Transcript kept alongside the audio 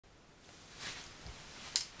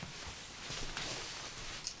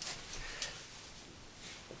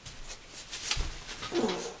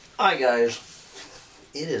Hi guys,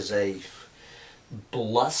 it is a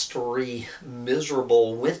blustery,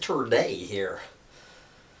 miserable winter day here.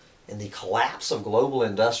 In the collapse of global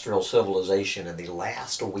industrial civilization in the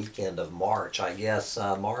last weekend of March, I guess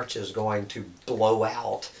March is going to blow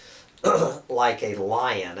out like a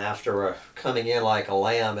lion. After coming in like a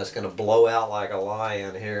lamb, it's going to blow out like a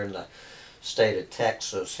lion here in the state of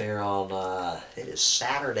Texas here on, it is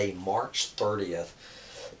Saturday, March 30th.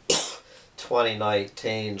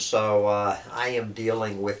 2019. So I am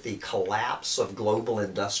dealing with the collapse of global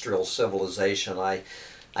industrial civilization. I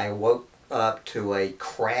woke up to a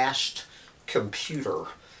crashed computer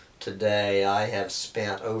today. I have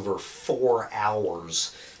spent over 4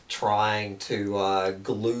 hours trying to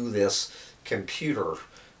glue this computer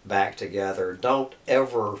back together. Don't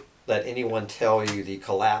ever let anyone tell you the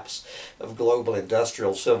collapse of global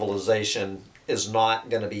industrial civilization is not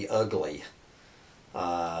going to be ugly.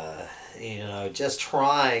 You know, just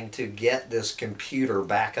trying to get this computer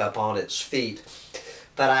back up on its feet.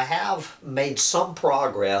 But I have made some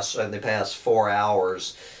progress in the past 4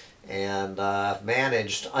 hours, and I've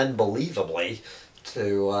managed unbelievably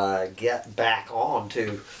to get back on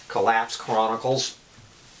to Collapse Chronicles.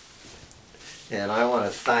 And I want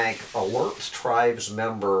to thank Alert Tribes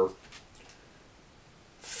member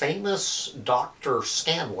Famous Dr.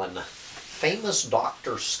 Scanlon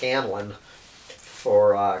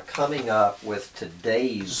for coming up with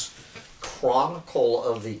today's Chronicle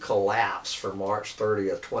of the Collapse for March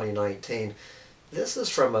 30th, 2019. This is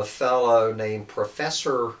from a fellow named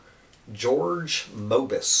Professor George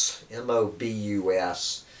Mobus,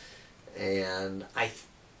 M-O-B-U-S. And I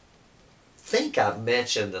think I've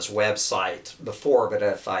mentioned this website before, but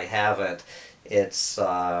if I haven't, it's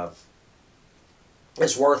worth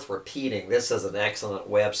repeating. This is an excellent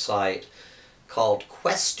website called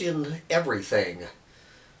Question Everything.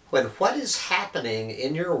 When what is happening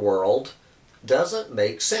in your world doesn't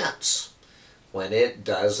make sense, when it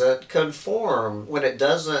doesn't conform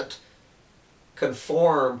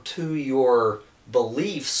to your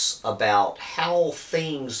beliefs about how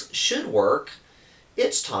things should work,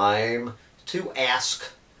 it's time to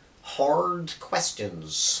ask hard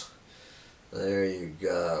questions. There you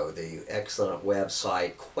go, the excellent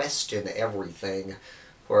website Question Everything,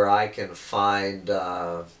 where I can find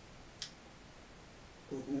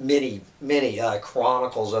many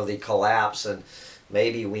chronicles of the collapse, and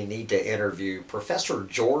maybe we need to interview Professor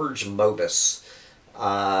George Mobus.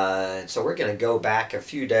 So we're going to go back a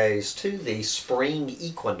few days to the spring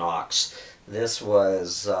equinox. This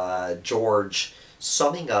was George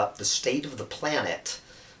summing up the state of the planet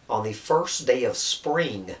on the first day of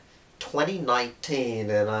spring 2019,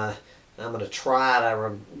 and I'm going to try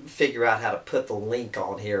to figure out how to put the link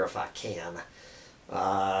on here if I can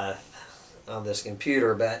on this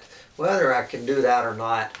computer, but whether I can do that or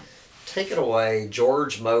not, take it away,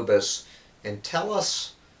 George Mobus, and tell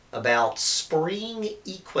us about Spring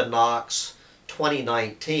Equinox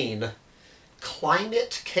 2019,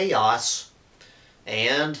 climate chaos,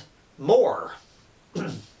 and more.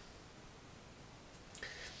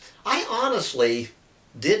 I honestly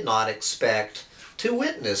did not expect to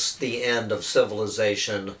witness the end of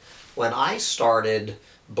civilization when I started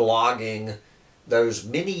blogging those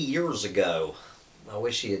many years ago. I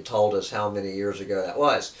wish he had told us how many years ago that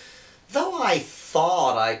was. Though I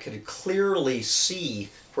thought I could clearly see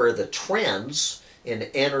where the trends in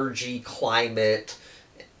energy, climate,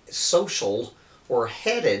 social were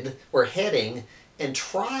heading, and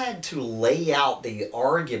tried to lay out the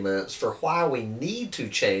arguments for why we need to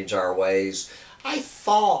change our ways, I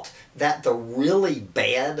thought that the really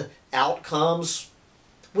bad outcomes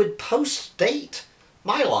would post-date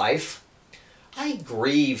my life. I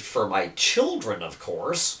grieved for my children, of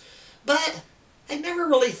course, but I never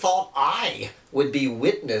really thought I would be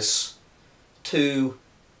witness to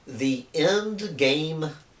the end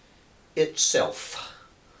game itself.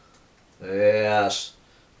 Yes,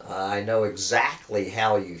 I know exactly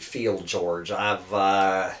how you feel, George. I've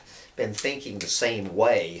been thinking the same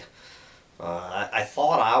way. I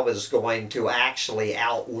thought I was going to actually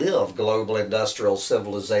outlive global industrial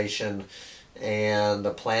civilization and the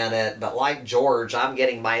planet, but like George, I'm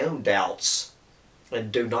getting my own doubts,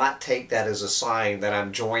 and do not take that as a sign that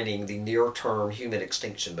I'm joining the near-term human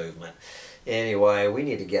extinction movement. Anyway, we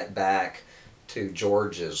need to get back to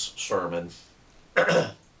George's sermon.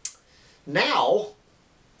 Now,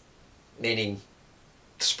 meaning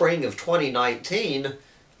spring of 2019,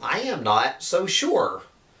 I am not so sure.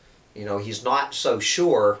 You know, he's not so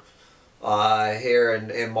sure here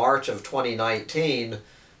in March of 2019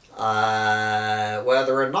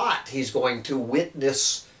 whether or not he's going to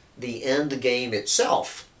witness the end game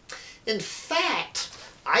itself. In fact,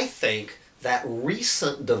 I think that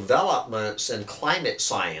recent developments in climate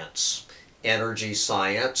science, energy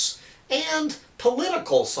science, and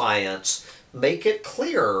political science make it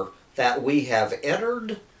clear that we have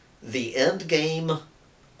entered the end game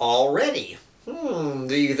already.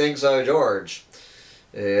 Do you think so, George?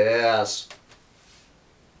 Yes.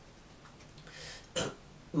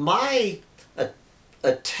 My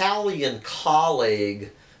Italian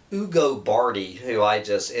colleague, Ugo Bardi, who I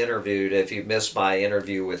just interviewed, if you missed my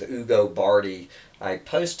interview with Ugo Bardi, I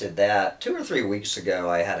posted that 2 or 3 weeks ago.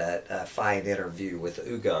 I had a fine interview with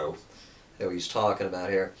Ugo, who he's talking about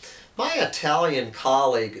here. My Italian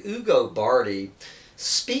colleague, Ugo Bardi,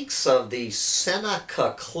 speaks of the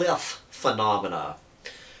Seneca cliff phenomena,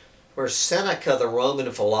 where Seneca, the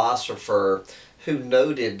Roman philosopher, who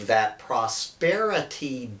noted that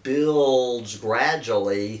prosperity builds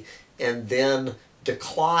gradually and then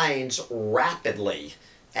declines rapidly,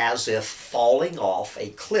 as if falling off a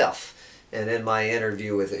cliff. And in my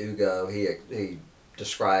interview with Ugo, he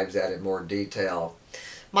describes that in more detail.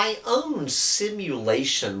 My own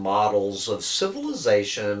simulation models of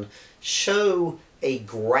civilization show a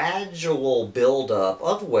gradual buildup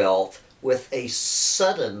of wealth with a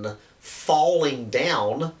sudden falling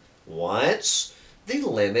down once the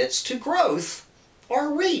limits to growth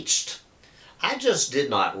are reached. I just did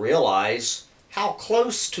not realize how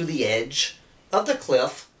close to the edge of the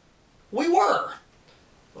cliff we were,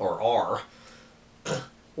 or are.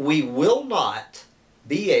 We will not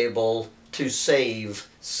be able to save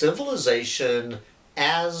civilization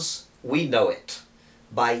as we know it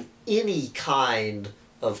by any kind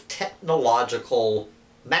of technological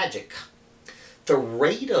magic. The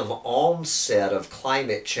rate of onset of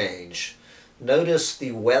climate change. Notice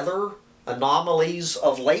the weather anomalies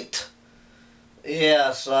of late?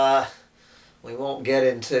 Yes, we won't get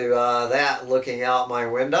into that looking out my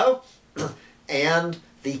window. And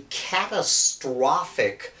the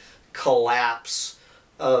catastrophic collapse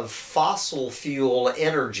of fossil fuel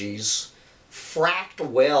energies. Fracked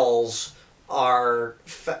wells are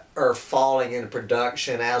falling in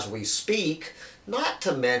production as we speak, not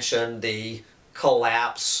to mention the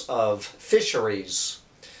collapse of fisheries,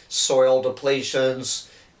 soil depletions,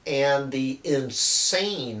 and the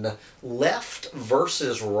insane left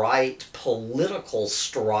versus right political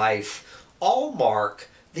strife all mark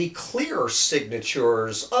the clear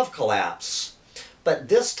signatures of collapse, but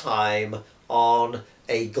this time on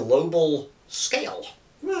a global scale.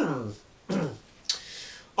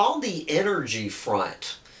 On the energy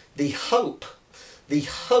front, the hope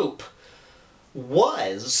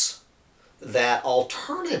was that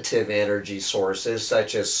alternative energy sources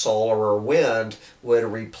such as solar or wind would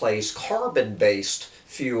replace carbon-based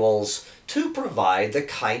fuels to provide the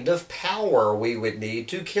kind of power we would need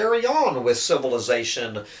to carry on with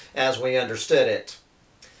civilization as we understood it.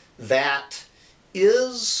 That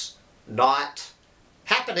is not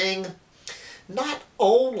happening. Not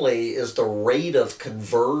only is the rate of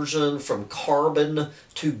conversion from carbon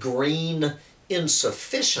to green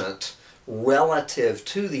insufficient relative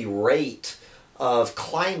to the rate of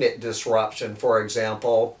climate disruption, for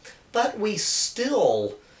example, but we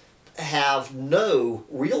still have no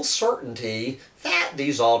real certainty that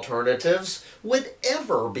these alternatives would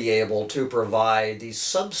ever be able to provide the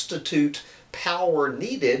substitute power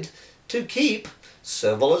needed to keep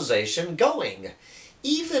civilization going,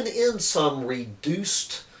 even in some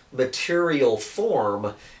reduced material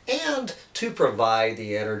form, and to provide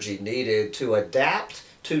the energy needed to adapt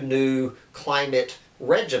to new climate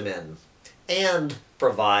regimen and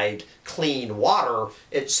provide clean water,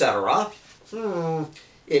 etc.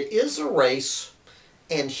 It is a race,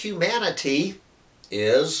 and humanity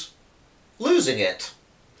is losing it.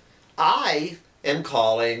 I am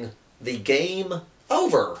calling the game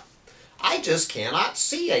over. I just cannot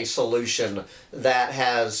see a solution that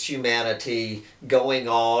has humanity going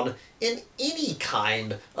on in any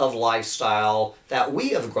kind of lifestyle that we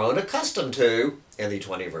have grown accustomed to in the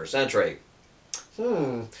 21st century.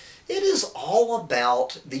 It is all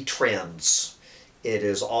about the trends. It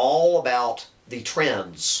is all about the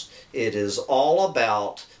trends. It is all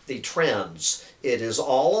about the trends. It is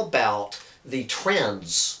all about the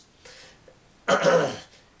trends.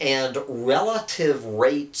 And relative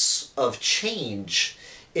rates of change.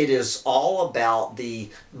 It is all about the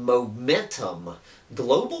momentum.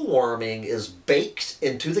 Global warming is baked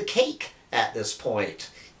into the cake at this point.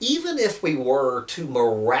 Even if we were to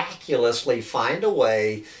miraculously find a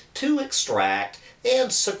way to extract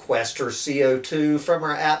and sequester CO2 from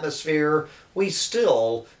our atmosphere, we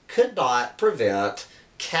still could not prevent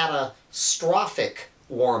catastrophic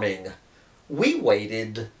warming. We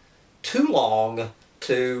waited too long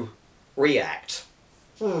to react.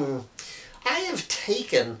 I have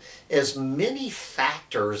taken as many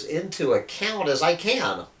factors into account as I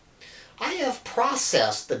can. I have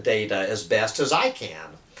processed the data as best as I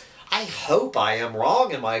can. I hope I am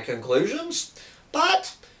wrong in my conclusions,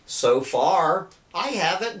 but so far I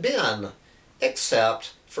haven't been,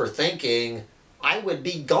 except for thinking I would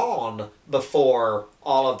be gone before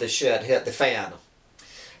all of the shit hit the fan.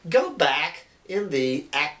 Go back in the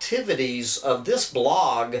activities of this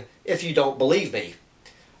blog if you don't believe me.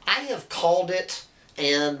 I have called it,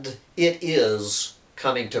 and it is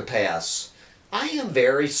coming to pass. I am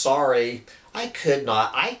very sorry. I could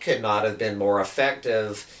not have been more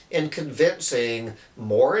effective in convincing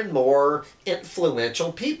more and more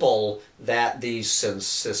influential people that these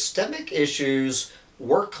systemic issues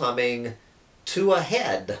were coming to a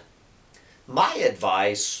head. My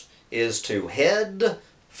advice is to head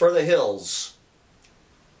for the hills.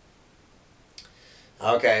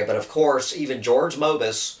 Okay, but of course, even George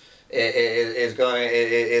Mobus is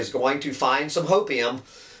going to find some hopium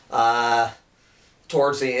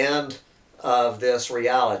towards the end of this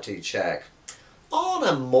reality check. On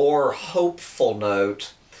a more hopeful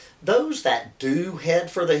note, those that do head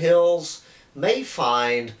for the hills may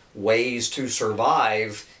find ways to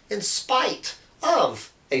survive in spite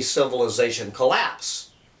of a civilization collapse.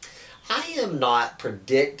 I am not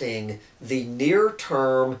predicting the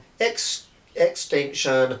near-term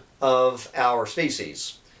extinction of our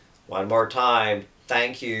species. One more time,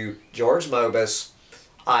 thank you, George Mobus.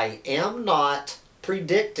 I am not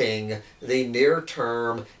predicting the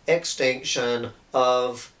near-term extinction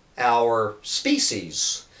of our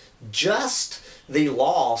species, just the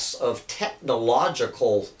loss of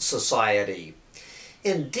technological society.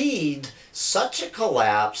 Indeed, such a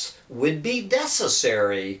collapse would be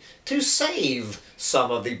necessary to save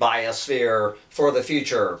some of the biosphere for the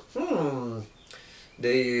future. Do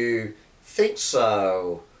you think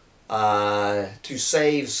so? To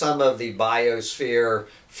save some of the biosphere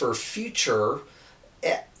for future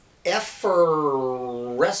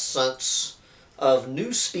efflorescence of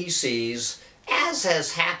new species, as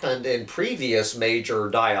has happened in previous major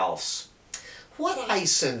die-offs. What I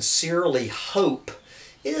sincerely hope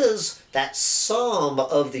is that some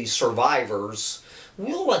of the survivors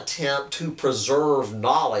will attempt to preserve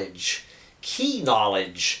knowledge, key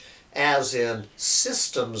knowledge, as in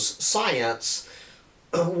systems science,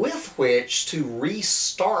 with which to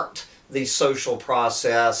restart the social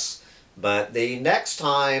process, but the next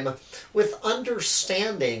time with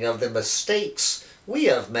understanding of the mistakes we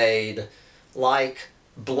have made, like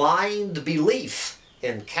blind belief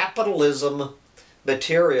in capitalism,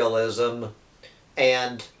 materialism,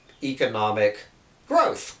 and economic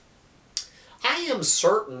growth. I am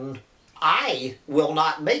certain I will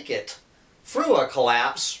not make it through a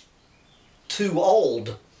collapse. Too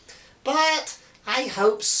old. But I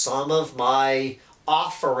hope some of my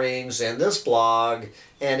offerings in this blog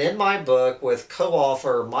and in my book with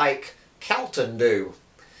co-author Mike Calton do.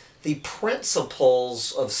 The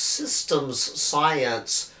principles of systems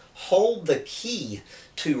science hold the key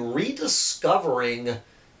to rediscovering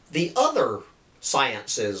the other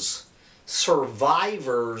sciences.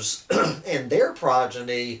 Survivors and their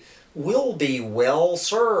progeny will be well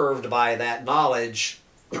served by that knowledge.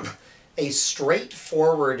 A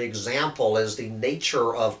straightforward example is the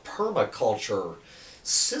nature of permaculture.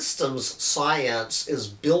 Systems science is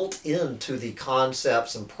built into the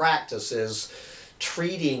concepts and practices,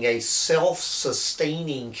 treating a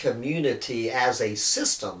self-sustaining community as a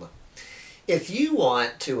system. If you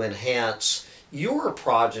want to enhance your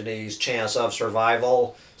progeny's chance of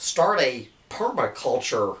survival, start a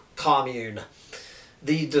permaculture commune.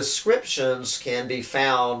 The descriptions can be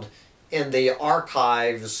found in the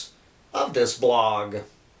archives of this blog.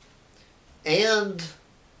 And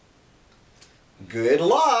good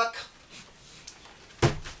luck!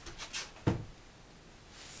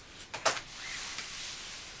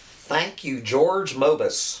 Thank you, George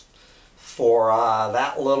Mobus, for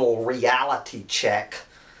that little reality check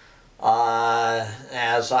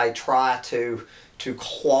as I try to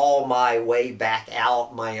claw my way back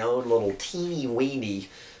out my own little teeny-weeny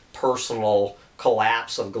personal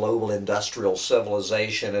collapse of global industrial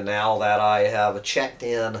civilization. And now that I have checked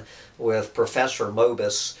in with Professor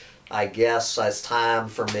Mobus, I guess it's time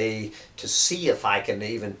for me to see if I can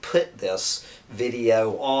even put this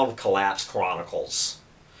video on Collapse Chronicles.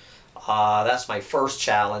 That's my first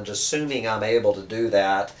challenge. Assuming I'm able to do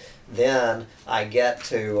that, then I get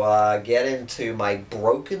to get into my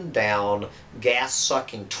broken down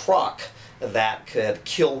gas-sucking truck that could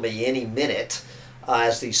kill me any minute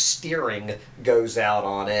as the steering goes out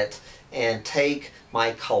on it, and take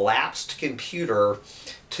my collapsed computer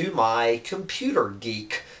to my computer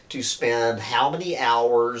geek to spend how many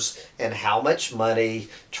hours and how much money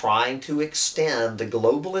trying to extend the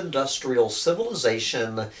global industrial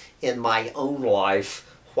civilization in my own life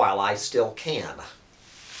while I still can.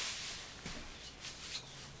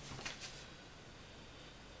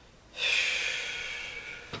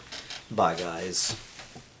 Bye, guys.